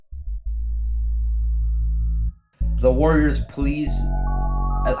the Warriors, please.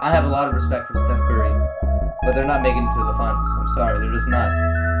 I have a lot of respect for Steph Curry, but they're not making it to the finals. I'm sorry, they're just not.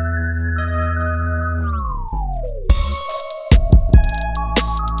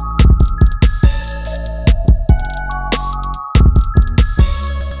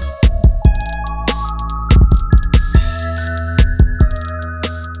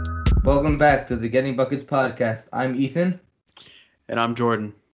 Welcome back to the Getting Buckets podcast. I'm Ethan. And I'm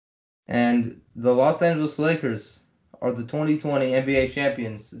Jordan. And the Los Angeles Lakers are the 2020 NBA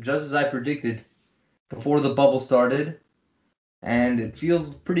champions, just as I predicted before the bubble started. And it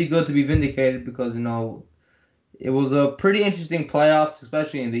feels pretty good to be vindicated because, it was a pretty interesting playoffs,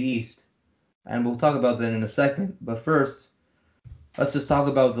 especially in the East. And we'll talk about that in a second. But first, let's just talk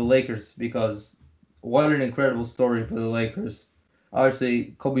about the Lakers because what an incredible story for the Lakers.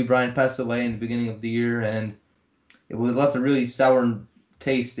 Obviously, Kobe Bryant passed away in the beginning of the year, and it left a really sour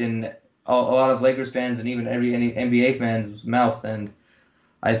taste in a lot of Lakers fans and even every NBA fans' mouth. And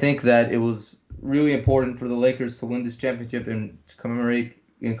I think that it was really important for the Lakers to win this championship in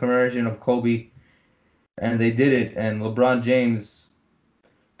commemoration of Kobe, and they did it. And LeBron James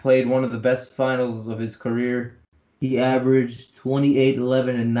played one of the best finals of his career. He averaged 28,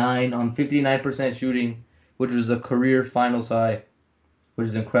 11, and 9 on 59% shooting, which was a career finals high, which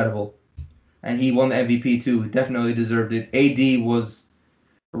is incredible. And he won the MVP too. Definitely deserved it. AD was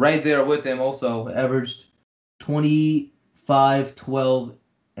right there with him also. Averaged 25, 12,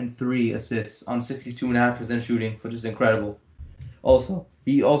 and 3 assists on 62.5% shooting, which is incredible. Also,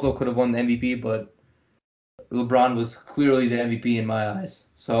 he also could have won the MVP, but LeBron was clearly the MVP in my eyes.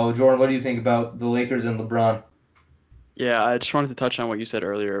 So, Jordan, what do you think about the Lakers and LeBron? Yeah, I just wanted to touch on what you said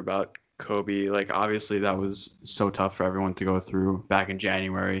earlier about Kobe. Like, obviously, that was so tough for everyone to go through back in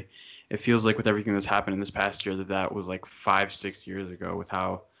January. It feels like with everything that's happened in this past year that was like 5-6 years ago with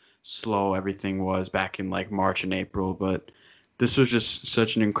how slow everything was back in like March and April. But this was just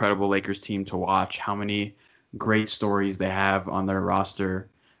such an incredible Lakers team to watch. How many great stories they have on their roster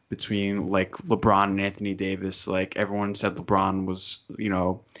between like LeBron and Anthony Davis. Like everyone said LeBron was,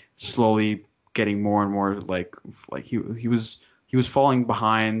 slowly getting more and more like he was falling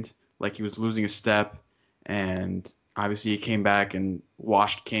behind, like he was losing a step, and obviously he came back and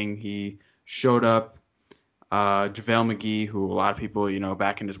washed King. He showed up. JaVale McGee, who a lot of people,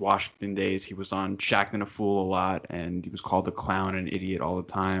 back in his Washington days, he was on Shaqtin' a Fool a lot, and he was called a clown and idiot all the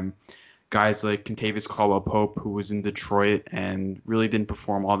time. Guys like Kentavious Caldwell-Pope, who was in Detroit and really didn't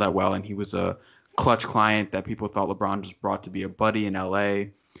perform all that well, and he was a clutch client that people thought LeBron just brought to be a buddy in LA.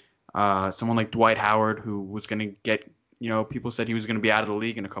 Someone like Dwight Howard, who was going to get, people said he was going to be out of the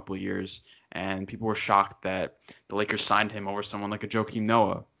league in a couple of years, and people were shocked that the Lakers signed him over someone like a Joakim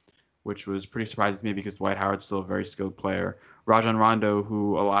Noah, which was pretty surprising to me because Dwight Howard's still a very skilled player. Rajon Rondo,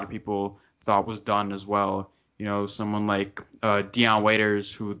 who a lot of people thought was done as well. Someone like Dion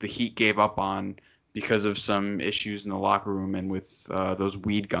Waiters, who the Heat gave up on because of some issues in the locker room and with those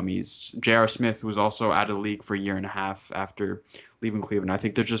weed gummies. J.R. Smith was also out of the league for a year and a half after leaving Cleveland. I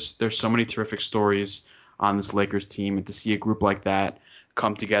think there's so many terrific stories on this Lakers team, and to see a group like that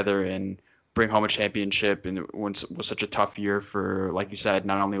come together and bring home a championship, and it was such a tough year for, like you said,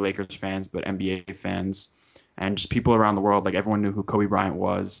 not only Lakers fans but NBA fans and just people around the world. Like everyone knew who Kobe Bryant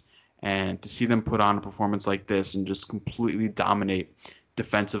was, and to see them put on a performance like this and just completely dominate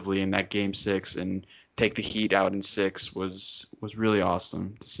defensively in that Game 6 and take the Heat out in 6 was really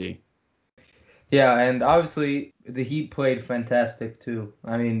awesome to see. Yeah, and obviously the Heat played fantastic too.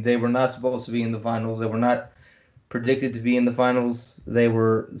 I mean, they were not supposed to be in the finals. They were not predicted to be in the finals. They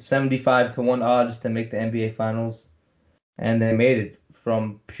were 75 to 1 odds to make the NBA finals, and they made it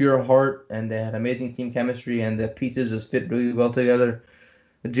from pure heart, and they had amazing team chemistry, and the pieces just fit really well together.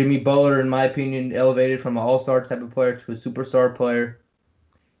 Jimmy Butler, in my opinion, elevated from an all-star type of player to a superstar player.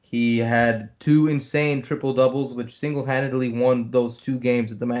 He had 2 insane triple-doubles, which single-handedly won those 2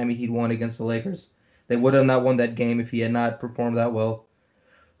 games that the Miami Heat won against the Lakers. They would have not won that game if he had not performed that well.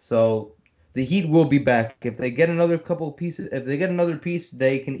 So the Heat will be back. If they get another piece,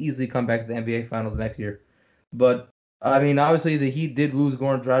 they can easily come back to the NBA Finals next year. But I mean, obviously the Heat did lose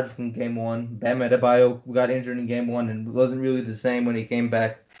Goran Dragic in Game 1. Bam Adebayo got injured in Game 1 and wasn't really the same when he came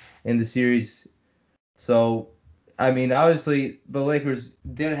back in the series. So, I mean, obviously the Lakers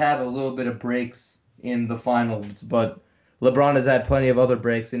did have a little bit of breaks in the finals, but LeBron has had plenty of other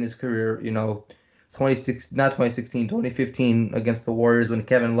breaks in his career. 2015 against the Warriors when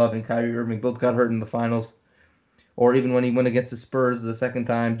Kevin Love and Kyrie Irving both got hurt in the finals. Or even when he went against the Spurs the second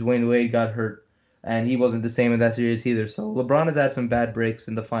time, Dwayne Wade got hurt, and he wasn't the same in that series either. So LeBron has had some bad breaks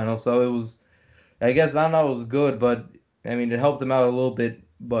in the finals. So it was, I guess, I don't know, it was good, but I mean, it helped him out a little bit.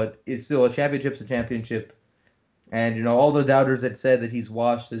 But it's still a championship's a championship. And, all the doubters that said that he's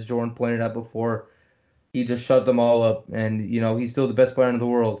washed, as Jordan pointed out before, he just shut them all up. And, he's still the best player in the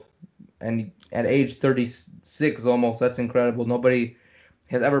world. And at age 36 almost, that's incredible. Nobody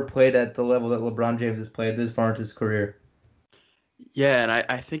has ever played at the level that LeBron James has played this far into his career. Yeah, and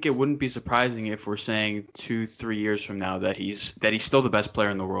I think it wouldn't be surprising if we're saying 2-3 years from now that he's still the best player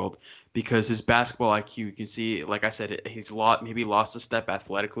in the world, because his basketball IQ, you can see, like I said, he's maybe lost a step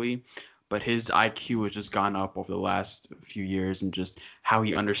athletically, but his IQ has just gone up over the last few years, and just how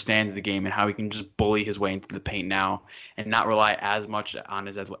he understands the game and how he can just bully his way into the paint now and not rely as much on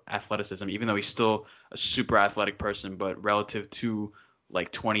his athleticism, even though he's still a super athletic person, but relative to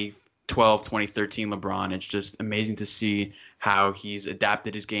like 2012, 2013 LeBron, it's just amazing to see how he's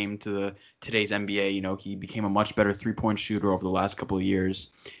adapted his game to today's NBA. He became a much better three-point shooter over the last couple of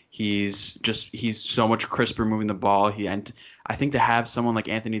years. He's so much crisper moving the ball. And I think to have someone like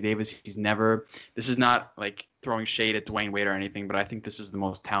Anthony Davis, this is not like throwing shade at Dwayne Wade or anything, but I think this is the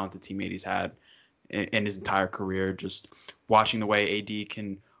most talented teammate he's had in his entire career. Just watching the way AD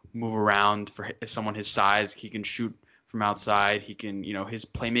can move around for someone his size, he can shoot from outside. He can, his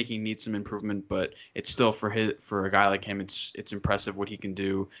playmaking needs some improvement, but it's still for a guy like him, it's impressive what he can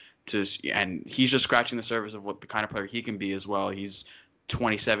do. And he's just scratching the surface of what the kind of player he can be as well. He's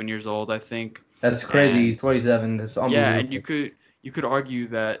 27 years old, I think. That's crazy. He's 27. That's unbelievable. Yeah, and you could argue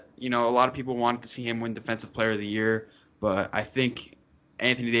that a lot of people wanted to see him win Defensive Player of the Year, but I think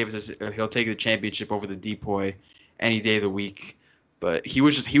Anthony Davis he'll take the championship over the Depoy any day of the week. But he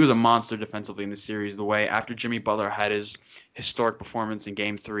was a monster defensively in the series. The way after Jimmy Butler had his historic performance in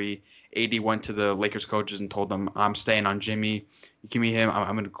Game 3, AD went to the Lakers coaches and told them, "I'm staying on Jimmy. You give me him.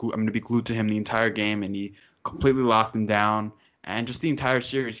 I'm gonna be glued to him the entire game." And he completely locked him down. And just the entire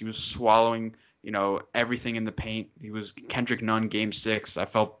series, he was swallowing everything in the paint. He was Kendrick Nunn Game 6. I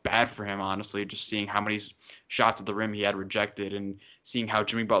felt bad for him, honestly, just seeing how many shots at the rim he had rejected, and seeing how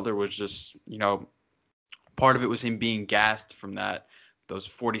Jimmy Butler was just part of it was him being gassed from those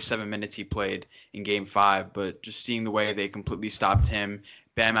 47 minutes he played in Game 5, but just seeing the way they completely stopped him.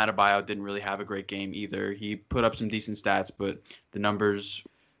 Bam Adebayo didn't really have a great game either. He put up some decent stats, but the numbers,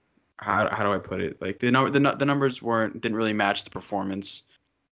 how do I put it? Like the numbers didn't really match the performance.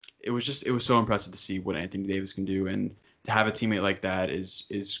 It was so impressive to see what Anthony Davis can do, and to have a teammate like that is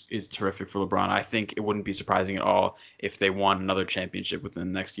terrific for LeBron. I think it wouldn't be surprising at all if they won another championship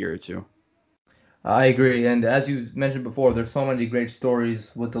within the next year or two. I agree, and as you mentioned before, there's so many great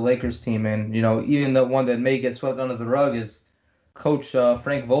stories with the Lakers team, and even the one that may get swept under the rug is Coach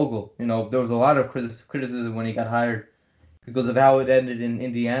Frank Vogel. There was a lot of criticism when he got hired because of how it ended in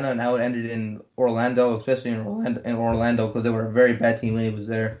Indiana and how it ended in Orlando, especially in Orlando, because they were a very bad team when he was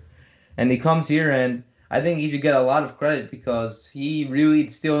there. And he comes here, and I think he should get a lot of credit because he really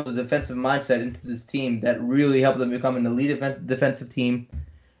instilled a defensive mindset into this team that really helped them become an elite defensive team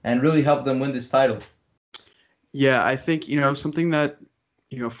and really helped them win this title. Yeah, I think, something that,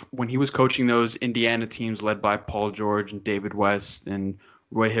 when he was coaching those Indiana teams led by Paul George and David West and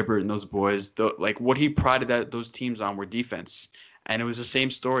Roy Hibbert and those boys, what he prided those teams on were defense. And it was the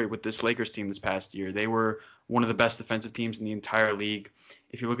same story with this Lakers team this past year. They were one of the best defensive teams in the entire league.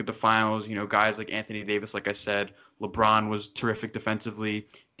 If you look at the finals, guys like Anthony Davis, like I said, LeBron was terrific defensively.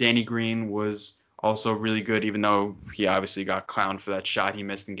 Danny Green was also really good, even though he obviously got clowned for that shot he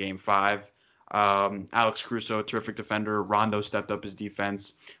missed in Game 5. Alex Caruso, terrific defender. Rondo stepped up his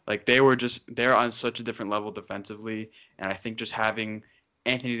defense. They're on such a different level defensively. And I think just having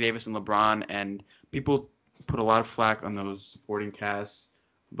Anthony Davis and LeBron, and people put a lot of flack on those supporting casts,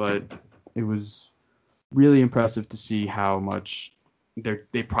 but it was really impressive to see how much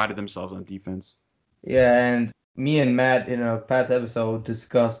they prided themselves on defense. Yeah, and me and Matt in a past episode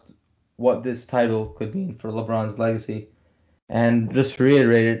discussed what this title could mean for LeBron's legacy. And just to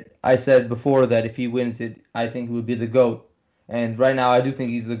reiterate it, I said before that if he wins it, I think he would be the GOAT. And right now, I do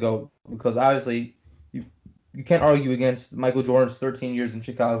think he's the GOAT because obviously you can't argue against Michael Jordan's 13 years in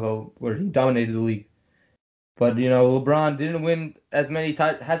Chicago where he dominated the league. But, LeBron didn't win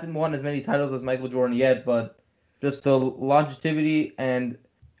hasn't won as many titles as Michael Jordan yet, but just the longevity and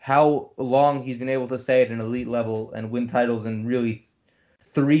how long he's been able to stay at an elite level and win titles in really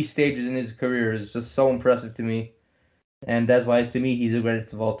 3 stages in his career is just so impressive to me. And that's why, to me, he's the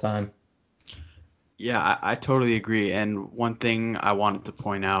greatest of all time. Yeah, I totally agree. And one thing I wanted to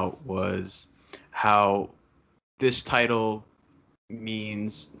point out was how this title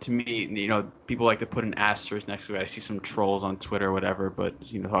means to me. People like to put an asterisk next to it. I see some trolls on Twitter or whatever, but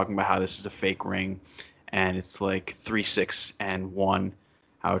talking about how this is a fake ring and it's like 3, 6, and 1,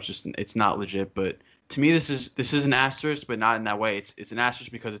 how it's not legit. But to me, this is an asterisk, but not in that way. It's an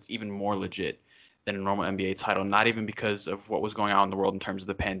asterisk because it's even more legit. than a normal NBA title. Not even because of what was going on in the world in terms of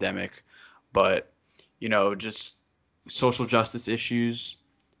the pandemic, but just social justice issues,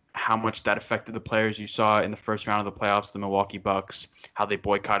 how much that affected the players. You saw in the first round of the playoffs, the Milwaukee Bucks, how they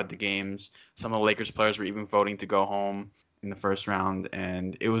boycotted the games. Some of the Lakers players were even voting to go home in the first round,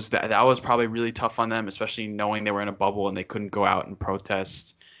 and it was that was probably really tough on them, especially knowing they were in a bubble and they couldn't go out and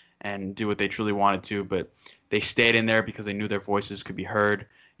protest and do what they truly wanted to, but they stayed in there because they knew their voices could be heard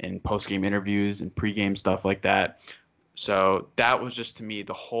in post-game interviews and pre-game stuff like that. So that was just, to me,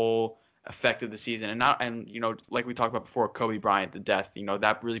 the whole effect of the season. And like we talked about before, Kobe Bryant, the death,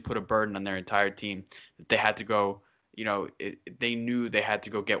 that really put a burden on their entire team, that they had to go, they knew they had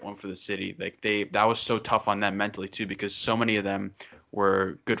to go get one for the city. Like that was so tough on them mentally too, because so many of them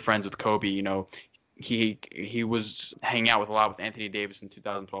were good friends with Kobe. He was hanging out with a lot with Anthony Davis in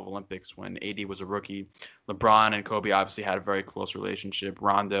 2012 Olympics when AD was a rookie. LeBron and Kobe obviously had a very close relationship.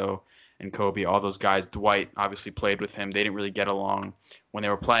 Rondo and Kobe, all those guys. Dwight obviously played with him. They didn't really get along when they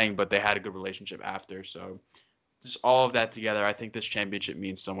were playing, but they had a good relationship after. So just all of that together, I think this championship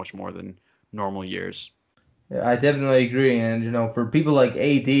means so much more than normal years. Yeah, I definitely agree. And, for people like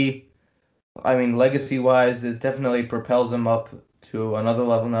AD, I mean, legacy-wise, this definitely propels him up to another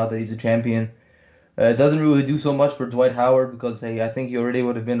level now that he's a champion. It doesn't really do so much for Dwight Howard because, hey, I think he already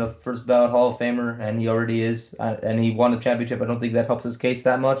would have been a first ballot Hall of Famer, and he already is, and he won a championship. I don't think that helps his case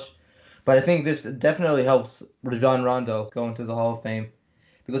that much. But I think this definitely helps Rajon Rondo go into the Hall of Fame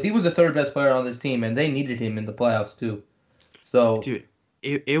because he was the third best player on this team, and they needed him in the playoffs too. So, Dude,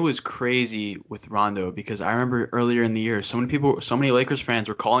 it was crazy with Rondo because I remember earlier in the year, so many Lakers fans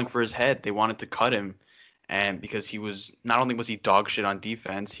were calling for his head. They wanted to cut him, and because he was not only was he dog shit on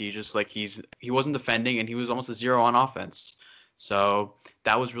defense, he just like he wasn't defending and he was almost a zero on offense. So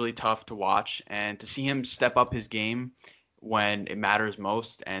that was really tough to watch, and to see him step up his game when it matters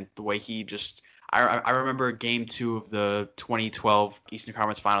most, and the way he just. I remember game 2 of the 2012 Eastern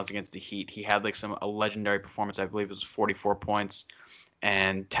Conference Finals against the Heat. He had like a legendary performance. I believe it was 44 points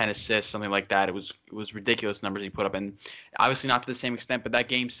and 10 assists, something like that. It was ridiculous numbers he put up, and obviously not to the same extent. But that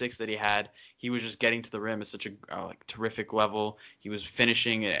game 6 that he had, he was just getting to the rim at such a terrific level. He was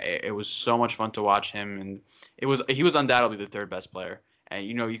finishing. It was so much fun to watch him, and he was undoubtedly the third best player. And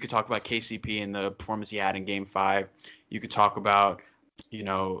you could talk about KCP and the performance he had in Game 5. You could talk about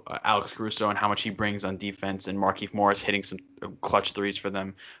Alex Caruso and how much he brings on defense, and Markieff Morris hitting some clutch threes for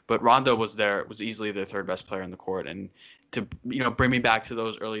them. But Rondo was easily their third best player in the court, and to bring me back to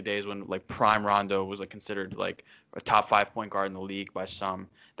those early days when like prime Rondo was like considered like a top 5 point guard in the league by some.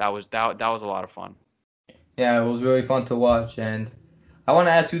 That was a lot of fun. yeah, it was really fun to watch. And I want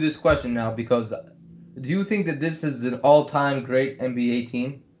to ask you this question now because do you think that this is an all-time great NBA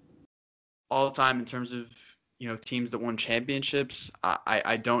team? All the time in terms of teams that won championships,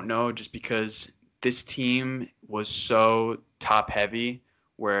 I don't know, just because this team was so top heavy.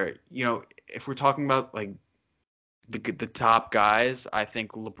 Where if we're talking about like the top guys, I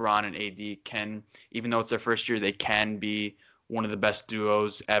think LeBron and AD can, even though it's their first year, they can be one of the best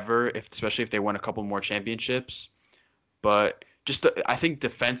duos ever, especially if they win a couple more championships. But I think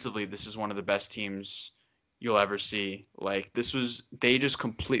defensively, this is one of the best teams you'll ever see. Like they just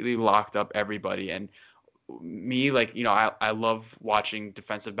completely locked up everybody. And me, like, I love watching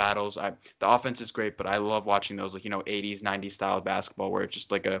defensive battles. The offense is great, but I love watching those, like, 80s, 90s style basketball where it's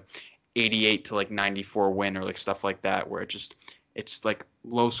just like a 88 to like 94 win or like stuff like that, where it's like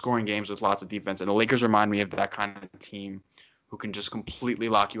low scoring games with lots of defense. And the Lakers remind me of that kind of team who can just completely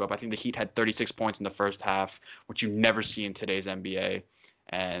lock you up. I think the Heat had 36 points in the first half, which you never see in today's NBA.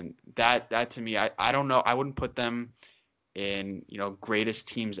 And that to me, I don't know. I wouldn't put them in, greatest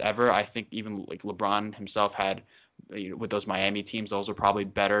teams ever. I think even like LeBron himself had, with those Miami teams, those are probably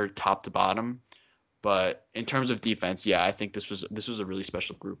better top to bottom. But in terms of defense, yeah, I think this was a really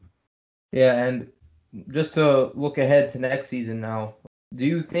special group. Yeah, and just to look ahead to next season now, do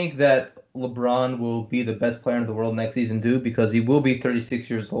you think that LeBron will be the best player in the world next season, too? Because he will be 36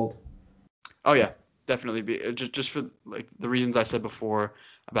 years old. Oh yeah, definitely. Just for like the reasons I said before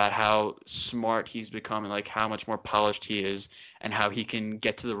about how smart he's become and like how much more polished he is and how he can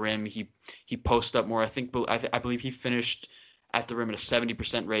get to the rim. He posts up more. I believe he finished at the rim at a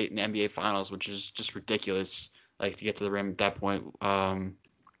 70% rate in the NBA Finals, which is just ridiculous. Like to get to the rim at that point.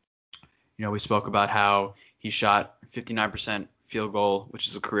 We spoke about how he shot 59% field goal, which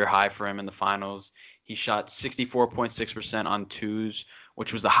is a career high for him in the finals. He shot 64.6% on twos,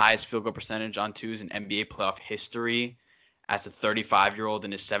 which was the highest field goal percentage on twos in NBA playoff history as a 35-year-old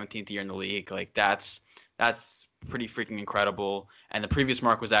in his 17th year in the league. Like that's pretty freaking incredible. And the previous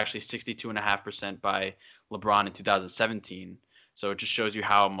mark was actually 62.5% by LeBron in 2017. So it just shows you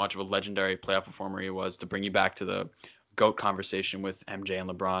how much of a legendary playoff performer he was, to bring you back to the GOAT conversation with MJ and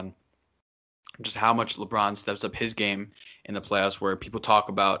LeBron. Just how much LeBron steps up his game in the playoffs, where people talk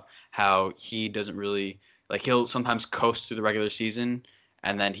about how he doesn't really like, he'll sometimes coast through the regular season,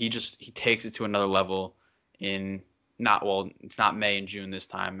 and then he takes it to another level in it's not May and June this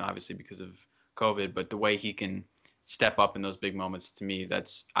time, obviously because of COVID, but the way he can step up in those big moments, to me,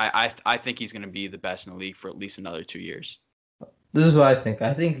 I think he's going to be the best in the league for at least another 2 years. This is what I think.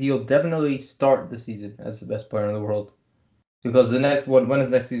 I think he'll definitely start the season as the best player in the world. Because when is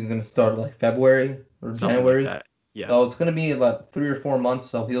next season going to start? Like February or Something January? like that. Yeah. So it's going to be about 3 or 4 months.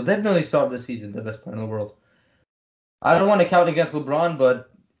 So he'll definitely start the season the best player in the world. I don't want to count against LeBron,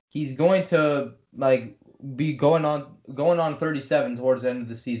 but he's going to be going on 37 towards the end of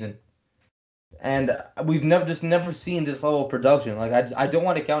the season. And we've never seen this level of production. Like I don't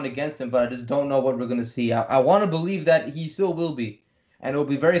want to count against him, but I just don't know what we're gonna see. I want to believe that he still will be, and it'll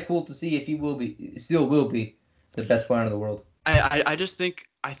be very cool to see if he still will be the best player in the world. I think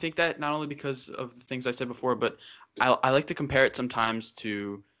that not only because of the things I said before, but I like to compare it sometimes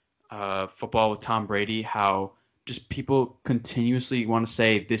to football with Tom Brady. How just people continuously want to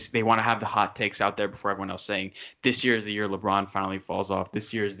say this, they want to have the hot takes out there before everyone else, saying this year is the year LeBron finally falls off.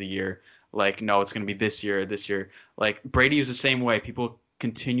 This year is the year. Like, no, it's going to be this year. Like, Brady is the same way. People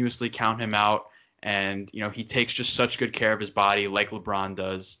continuously count him out, and, he takes just such good care of his body like LeBron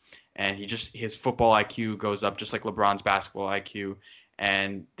does. And his football IQ goes up just like LeBron's basketball IQ.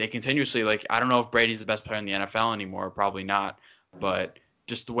 And they continuously, like, I don't know if Brady's the best player in the NFL anymore. Probably not. But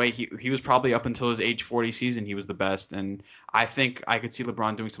just the way he was probably up until his age 40 season, he was the best. And I think I could see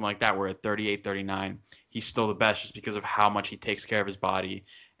LeBron doing something like that, where at 38, 39, he's still the best just because of how much he takes care of his body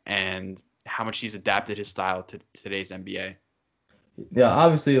and how much he's adapted his style to today's NBA. Yeah,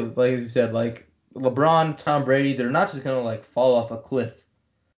 obviously, like you said, like LeBron, Tom Brady, they're not just gonna fall off a cliff.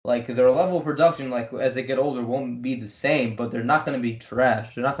 Like their level of production, like as they get older, won't be the same, but they're not gonna be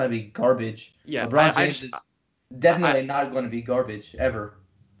trash. They're not gonna be garbage. Yeah, LeBron James is definitely not gonna be garbage ever.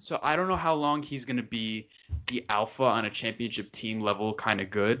 So I don't know how long he's gonna be the alpha on a championship team level kind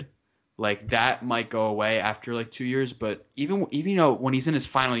of good. Like, that might go away after 2 years, but even when he's in his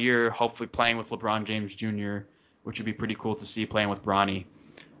final year, hopefully playing with LeBron James Jr., which would be pretty cool to see, playing with Bronny,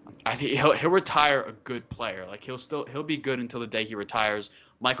 I think he'll retire a good player. Like, he'll be good until the day he retires.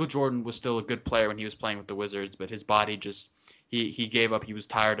 Michael Jordan was still a good player when he was playing with the Wizards, but his body just he gave up. He was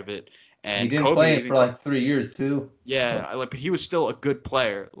tired of it. And he didn't Kobe play it for 3 years too. Yeah, but he was still a good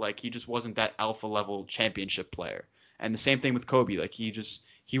player. Like, he just wasn't that alpha level championship player. And the same thing with Kobe. Like, he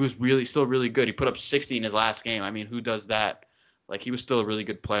was still really good. He put up 60 in his last game. I mean, who does that? Like, he was still a really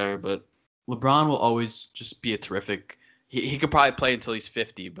good player, but LeBron will always just be a terrific. He could probably play until he's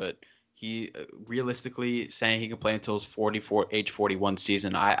 50, but he realistically saying he can play until his age 41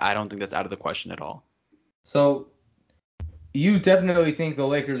 season, I don't think that's out of the question at all. So, you definitely think the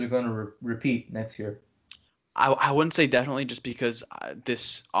Lakers are going to repeat next year? I wouldn't say definitely, just because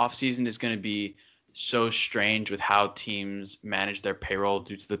this offseason is going to be so strange with how teams manage their payroll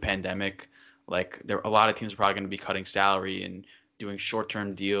due to the pandemic. Like, a lot of teams are probably going to be cutting salary and doing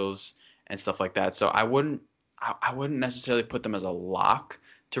short-term deals and stuff like that. So I wouldn't necessarily put them as a lock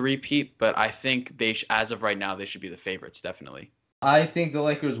to repeat, but I think as of right now, they should be the favorites, definitely. I think the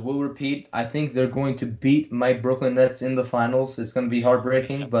Lakers will repeat. I think they're going to beat my Brooklyn Nets in the finals. It's going to be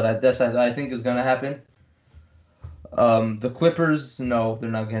heartbreaking, but I think it's going to happen. The Clippers, no, they're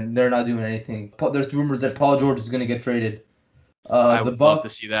not doing anything. There's rumors that Paul George is going to get traded. I would love to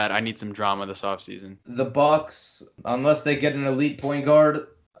see that. I need some drama this offseason. The Bucks, unless they get an elite point guard,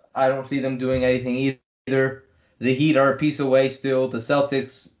 I don't see them doing anything either. The Heat are a piece away still. The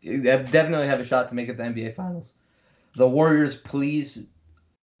Celtics definitely have a shot to make it to the NBA Finals. The Warriors, please.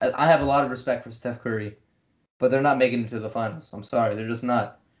 I have a lot of respect for Steph Curry, but they're not making it to the finals. I'm sorry, they're just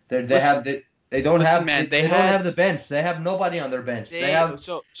not. They don't have the bench. They have nobody on their bench.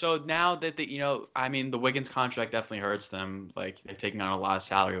 So now that the Wiggins contract definitely hurts them. Like, they're taking on a lot of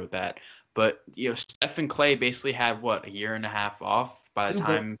salary with that. But Steph and Clay basically had a year and a half off by the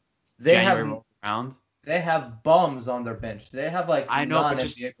time January rolls around. They have bums on their bench. They have I know, but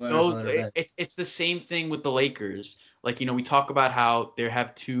just those. It's the same thing with the Lakers. Like, we talk about how they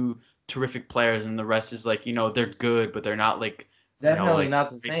have two terrific players, and the rest is they're good, but they're not definitely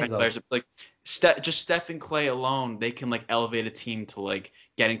not the same though. Players. Just Steph and Clay alone, they can elevate a team to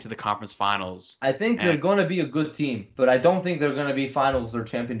getting to the conference finals. I think they're going to be a good team, but I don't think they're going to be finals or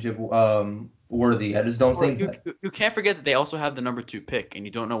championship worthy. I just don't think that. You can't forget that they also have the number 2 pick, and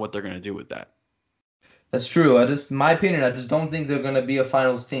you don't know what they're going to do with that. That's true. My opinion, I just don't think they're going to be a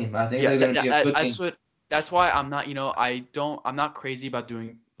finals team. I think they're going to be a good team. That's why I'm not, I'm not crazy about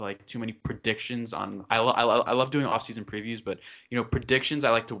doing like too many predictions on. I love doing off-season previews, but predictions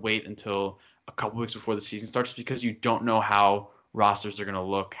I like to wait until a couple weeks before the season starts because you don't know how rosters are gonna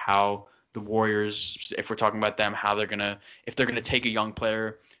look, how the Warriors, if we're talking about them, if they're gonna take a young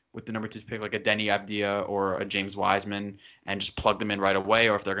player with the number 2 pick like a Denny Avdia or a James Wiseman and just plug them in right away,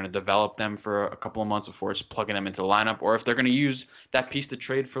 or if they're gonna develop them for a couple of months before just plugging them into the lineup, or if they're gonna use that piece to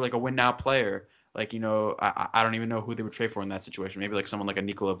trade for like a win now player. Like, I don't even know who they would trade for in that situation. Maybe like someone like a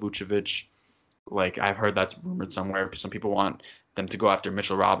Nikola Vucevic. Like, I've heard that's rumored somewhere. Some people want them to go after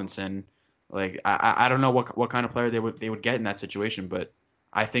Mitchell Robinson. Like, I don't know what kind of player they would get in that situation, but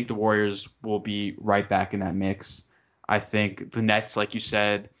I think the Warriors will be right back in that mix. I think the Nets, like you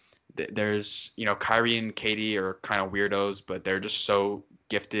said, there's Kyrie and Katie are kind of weirdos, but they're just so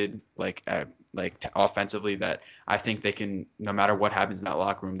gifted, offensively that I think they can, no matter what happens in that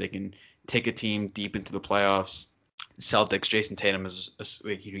locker room, they can take a team deep into the playoffs. Celtics, Jason Tatum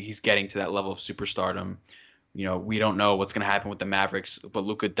he's getting to that level of superstardom. We don't know what's going to happen with the Mavericks, but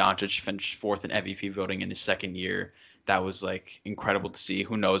Luka Doncic finished 4th in MVP voting in his second year. That was like incredible to see.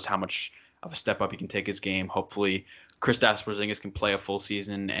 Who knows how much of a step up he can take his game. Hopefully, Kristaps Porzingis can play a full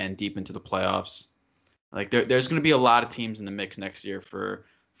season and deep into the playoffs. Like there's going to be a lot of teams in the mix next year for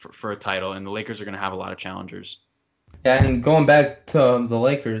a title, and the Lakers are going to have a lot of challengers. Yeah, and going back to the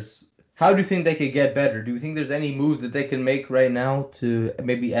Lakers, how do you think they could get better? Do you think there's any moves that they can make right now to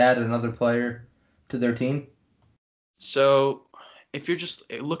maybe add another player to their team? So, if you're just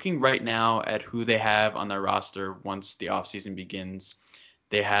looking right now at who they have on their roster once the offseason begins,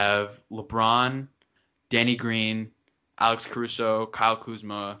 they have LeBron, Danny Green, Alex Caruso, Kyle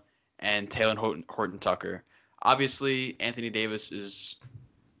Kuzma, and Taylor Horton Tucker. Obviously, Anthony Davis is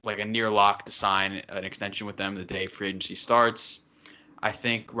like a near lock to sign an extension with them the day free agency starts. I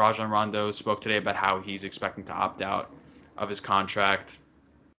think Rajon Rondo spoke today about how he's expecting to opt out of his contract.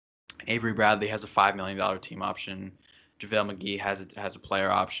 Avery Bradley has a $5 million team option. JaVale McGee has a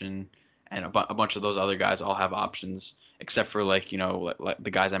player option, and a bunch of those other guys all have options, except for like the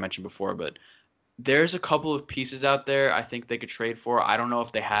guys I mentioned before. But there's a couple of pieces out there I think they could trade for. I don't know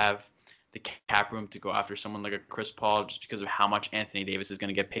if they have the cap room to go after someone like a Chris Paul just because of how much Anthony Davis is going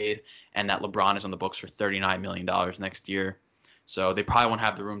to get paid, and that LeBron is on the books for $39 million next year. So they probably won't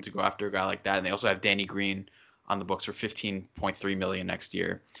have the room to go after a guy like that. And they also have Danny Green on the books for $15.3 million next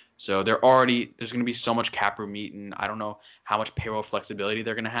year. So there's going to be so much cap room eaten. I don't know how much payroll flexibility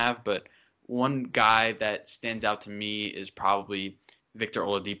they're going to have, but one guy that stands out to me is probably Victor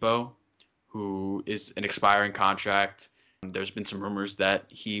Oladipo, who is an expiring contract. There's been some rumors that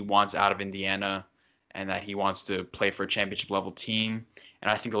he wants out of Indiana and that he wants to play for a championship level team. And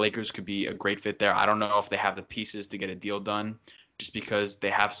I think the Lakers could be a great fit there. I don't know if they have the pieces to get a deal done just because they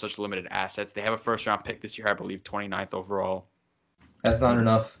have such limited assets. They have a first-round pick this year, I believe, 29th overall. That's not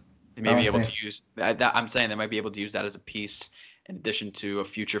enough. They may be able to use that. I'm saying they might be able to use that as a piece in addition to a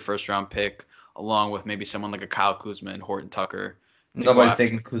future first-round pick, along with maybe someone like a Kyle Kuzma and Horton Tucker. Nobody's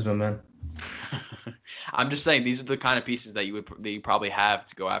taking Kuzma, man. I'm just saying these are the kind of pieces that you probably have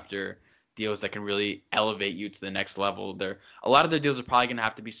to go after deals that can really elevate you to the next level. A lot of their deals are probably going to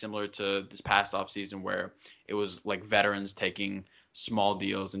have to be similar to this past offseason where it was like veterans taking small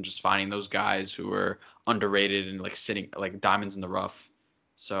deals and just finding those guys who were underrated and like sitting like diamonds in the rough.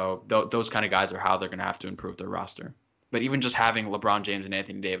 So those kind of guys are how they're going to have to improve their roster. But even just having LeBron James and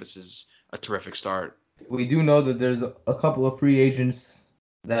Anthony Davis is a terrific start. We do know that there's a couple of free agents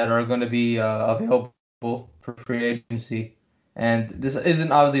that are going to be available for free agency. And this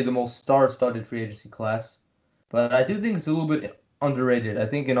isn't obviously the most star-studded free agency class, but I do think it's a little bit underrated. I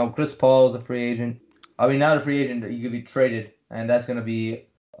think, Chris Paul is a free agent. I mean, not a free agent, he could be traded, and that's going to be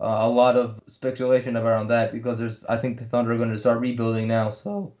a lot of speculation around that because I think the Thunder are going to start rebuilding now,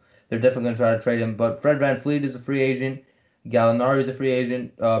 so they're definitely going to try to trade him. But Fred VanVleet is a free agent. Gallinari is a free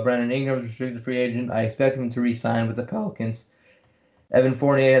agent. Brandon Ingram is a restricted free agent. I expect him to re-sign with the Pelicans. Evan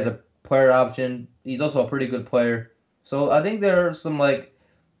Fournier has a player option. He's also a pretty good player. So I think there are some like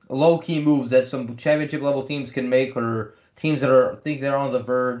low-key moves that some championship-level teams can make, or teams that think they're on the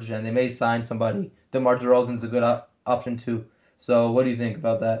verge and they may sign somebody. DeMar DeRozan's a good option too. So what do you think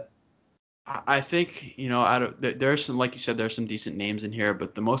about that? I think, there's some, like you said, there's some decent names in here,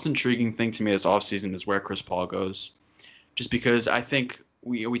 but the most intriguing thing to me this offseason is where Chris Paul goes. Just because I think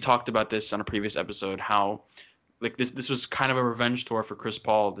we talked about this on a previous episode, how like this was kind of a revenge tour for Chris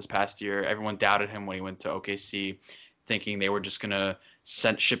Paul this past year. Everyone doubted him when he went to OKC, thinking they were just going to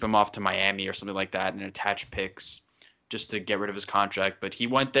ship him off to Miami or something like that and attach picks just to get rid of his contract. But he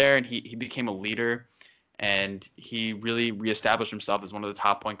went there and he became a leader. and he really reestablished himself as one of the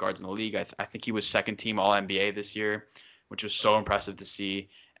top point guards in the league. I think he was second team All NBA this year, which was so impressive to see.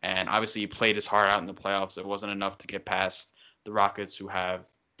 And obviously, he played his heart out in the playoffs. It wasn't enough to get past the Rockets, who have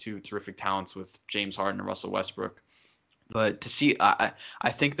two terrific talents with James Harden and Russell Westbrook. But to see, I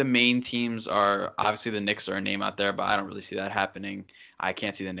think the main teams are obviously the Knicks are a name out there, but I don't really see that happening. I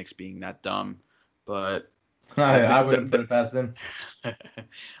can't see the Knicks being that dumb. But I wouldn't put it past them.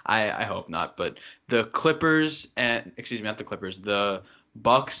 I hope not. But the Clippers and excuse me, not the Clippers, the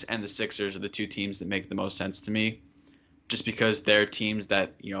Bucks and the Sixers are the two teams that make the most sense to me. Just because they're teams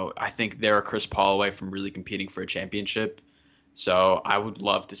that, I think they're a Chris Paul away from really competing for a championship. So I would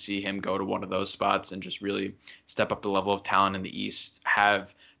love to see him go to one of those spots and just really step up the level of talent in the East.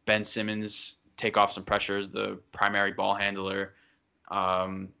 Have Ben Simmons take off some pressure as the primary ball handler.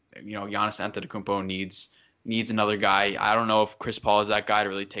 Giannis Antetokounmpo needs another guy. I don't know if Chris Paul is that guy to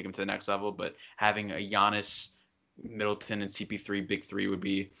really take him to the next level, but having a Giannis, Middleton, and CP3 big three would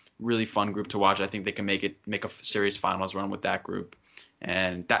be a really fun group to watch. I think they can make a series finals run with that group,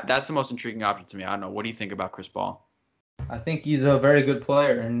 and that's the most intriguing option to me. I don't know. What do you think about Chris Paul? I think he's a very good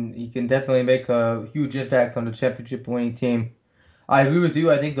player, and he can definitely make a huge impact on the championship-winning team. I agree with you.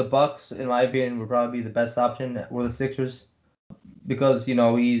 I think the Bucks, in my opinion, would probably be the best option, or the Sixers, because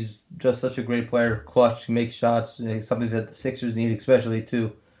he's just such a great player, clutch, make shots, something that the Sixers need especially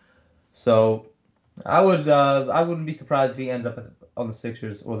too. So I wouldn't be surprised if he ends up on the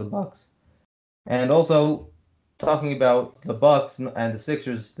Sixers or the Bucks. And also, talking about the Bucks and the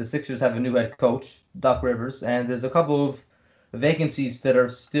Sixers have a new head coach, Doc Rivers, and there's a couple of vacancies that are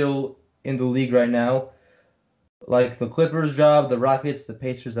still in the league right now, like the Clippers job, the Rockets, the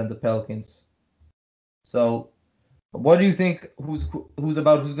Pacers, and the Pelicans. So, what do you think? Who's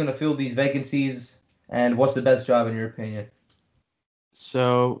going to fill these vacancies, and what's the best job in your opinion?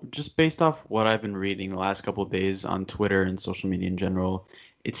 So, just based off what I've been reading the last couple of days on Twitter and social media in general,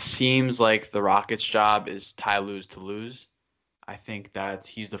 it seems like the Rockets' job is Ty Lue to lose. I think that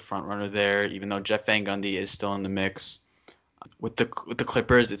he's the front runner there, even though Jeff Van Gundy is still in the mix. With the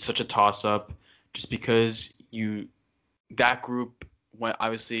Clippers, it's such a toss-up, just because that group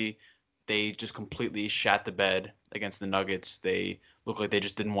obviously they just completely shat the bed against the Nuggets. They look like they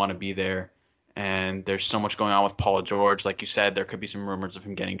just didn't want to be there. And there's so much going on with Paul George. Like you said, there could be some rumors of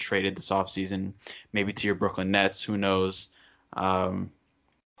him getting traded this offseason, maybe to your Brooklyn Nets. Who knows?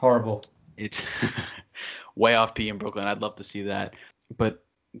 Horrible. It's way off P in Brooklyn. I'd love to see that. But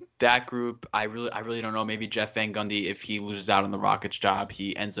that group, I really don't know. Maybe Jeff Van Gundy, if he loses out on the Rockets job,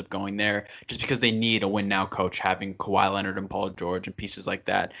 he ends up going there just because they need a win now coach, having Kawhi Leonard and Paul George and pieces like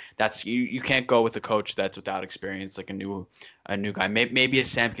that. That's you can't go with a coach that's without experience, like a new guy. Maybe a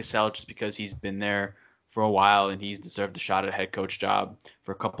Sam Cassell, just because he's been there for a while and he's deserved a shot at a head coach job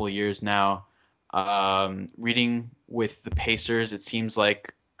for a couple of years now. Reading with the Pacers, it seems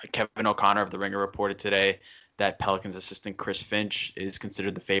like Kevin O'Connor of The Ringer reported today that Pelicans assistant Chris Finch is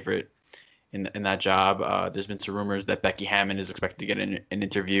considered the favorite in that job. There's been some rumors that Becky Hammon is expected to get an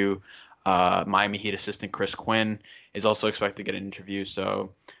interview. Miami Heat assistant Chris Quinn is also expected to get an interview.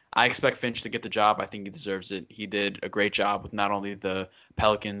 So I expect Finch to get the job. I think he deserves it. He did a great job with not only the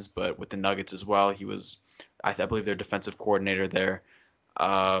Pelicans, but with the Nuggets as well. He was, I believe, their defensive coordinator there.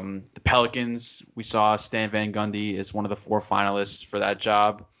 The Pelicans, we saw Stan Van Gundy is one of the 4 finalists for that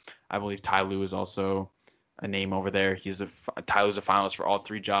job. I believe Ty Lue is also a name over there. Ty Lue's a finalist for all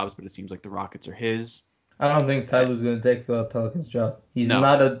 3 jobs, but it seems like the Rockets are his. I don't think Ty Lue's going to take the Pelicans job. He's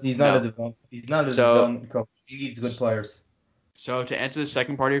not a development coach. He needs good players. So to answer the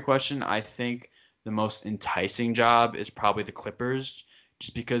second part of your question, I think the most enticing job is probably the Clippers,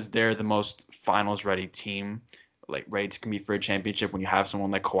 just because they're the most finals ready team, like ready to compete for a championship. When you have someone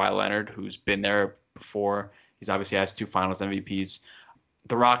like Kawhi Leonard, who's been there before, he's obviously has 2 finals MVPs.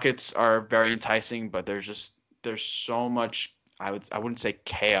 The Rockets are very enticing, but there's so much, I wouldn't say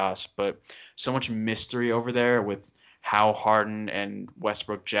chaos, but so much mystery over there with how Harden and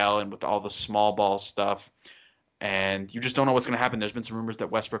Westbrook gel and with all the small ball stuff. And you just don't know what's going to happen. There's been some rumors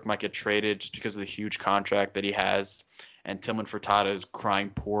that Westbrook might get traded just because of the huge contract that he has. And Tillman Furtada is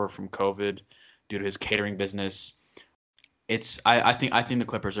crying poor from COVID due to his catering business. I think the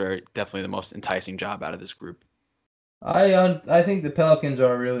Clippers are definitely the most enticing job out of this group. I think the Pelicans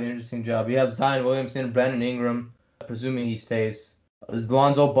are a really interesting job. You have Zion Williamson, Brandon Ingram, presuming he stays.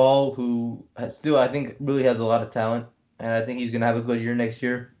 Lonzo Ball, who I think really has a lot of talent, and I think he's gonna have a good year next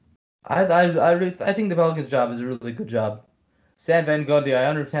year. I think the Pelicans job is a really good job. Stan Van Gundy, I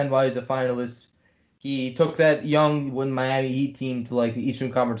understand why he's a finalist. He took that young Miami Heat team to like the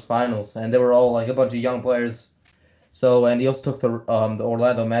Eastern Conference Finals, and they were all like a bunch of young players. So, and he also took the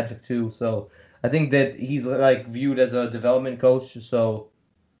Orlando Magic too. So I think that he's like viewed as a development coach, so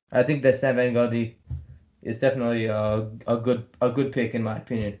I think that Stan Van Gundy is definitely a good pick in my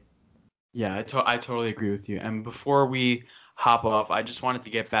opinion. Yeah, I totally agree with you. And before we hop off, I just wanted to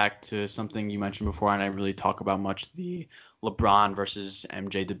get back to something you mentioned before, and I really talk about much the LeBron versus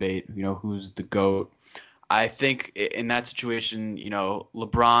MJ debate. You know, who's the GOAT? I think in that situation, you know,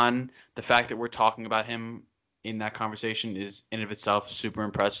 LeBron, the fact that we're talking about him in that conversation is in of itself super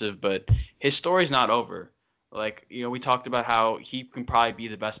impressive, but his story's not over. Like, you know, we talked about how he can probably be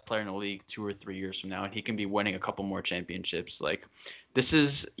the best player in the league 2 or 3 years from now, and he can be winning a couple more championships. Like, this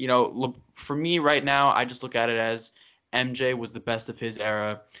is, you know, for me right now, I just look at it as MJ was the best of his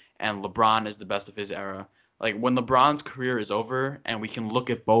era, and LeBron is the best of his era. Like when LeBron's career is over and we can look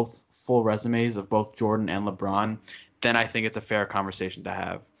at both full resumes of both Jordan and LeBron, then I think it's a fair conversation to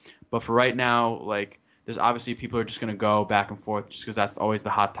have. But for right now, like there's obviously people are just going to go back and forth just because that's always the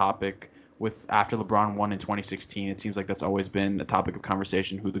hot topic. With after LeBron won in 2016, it seems like that's always been a topic of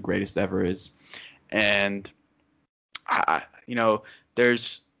conversation who the greatest ever is. And you know,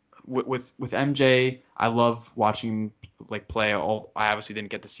 there's with MJ, I love watching him like play. All I obviously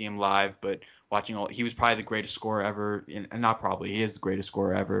didn't get to see him live, but watching all, he was probably the greatest scorer ever, and not probably, he is the greatest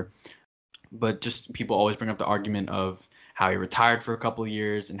scorer ever. But just people always bring up the argument of how he retired for a couple of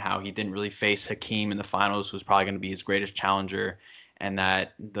years and how he didn't really face Hakeem in the finals, who was probably going to be his greatest challenger, and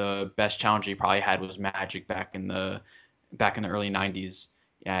that the best challenger he probably had was Magic back in the early 90s.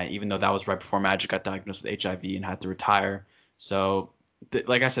 Yeah, even though that was right before Magic got diagnosed with HIV and had to retire. So,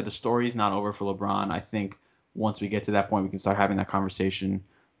 like I said, the story's not over for LeBron. I think once we get to that point, we can start having that conversation.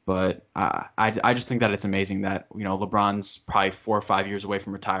 But I just think that it's amazing that, you know, LeBron's probably 4 or 5 years away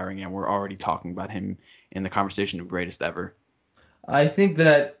from retiring, and we're already talking about him in the conversation of greatest ever. I think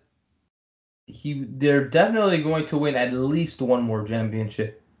that they're definitely going to win at least one more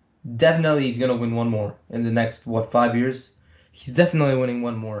championship. Definitely, he's going to win one more in the next 5 years. He's definitely winning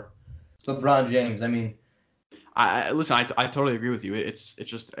one more. It's LeBron James. I mean, listen. I totally agree with you.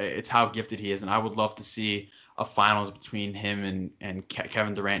 It's how gifted he is, and I would love to see a finals between him and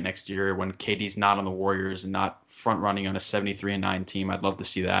Kevin Durant next year when KD's not on the Warriors and not front running on a 73-9 team. I'd love to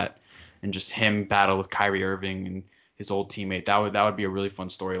see that, and just him battle with Kyrie Irving and his old teammate. That would be a really fun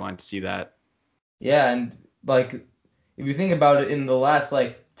storyline to see that. Yeah, and like if you think about it, in the last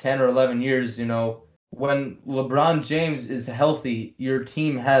like 10 or 11 years, you know, when LeBron James is healthy, your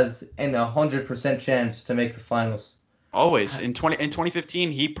team has an 100% chance to make the finals. Always in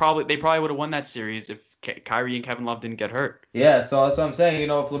 2015, they probably would have won that series if Kyrie and Kevin Love didn't get hurt. Yeah, so that's what I'm saying. You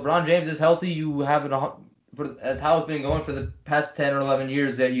know, if LeBron James is healthy, you have as how it's been going for the past 10 or 11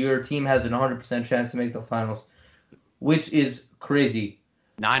 years, that your team has an 100% chance to make the finals, which is crazy.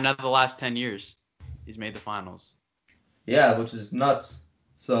 9 out of the last 10 years, he's made the finals. Yeah, which is nuts.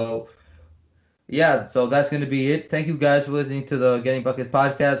 So, yeah, so that's going to be it. Thank you guys for listening to the Getting Buckets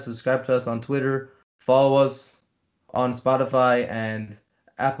podcast. Subscribe to us on Twitter. Follow us on Spotify and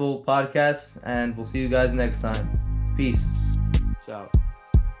Apple Podcasts, and we'll see you guys next time. Peace. So.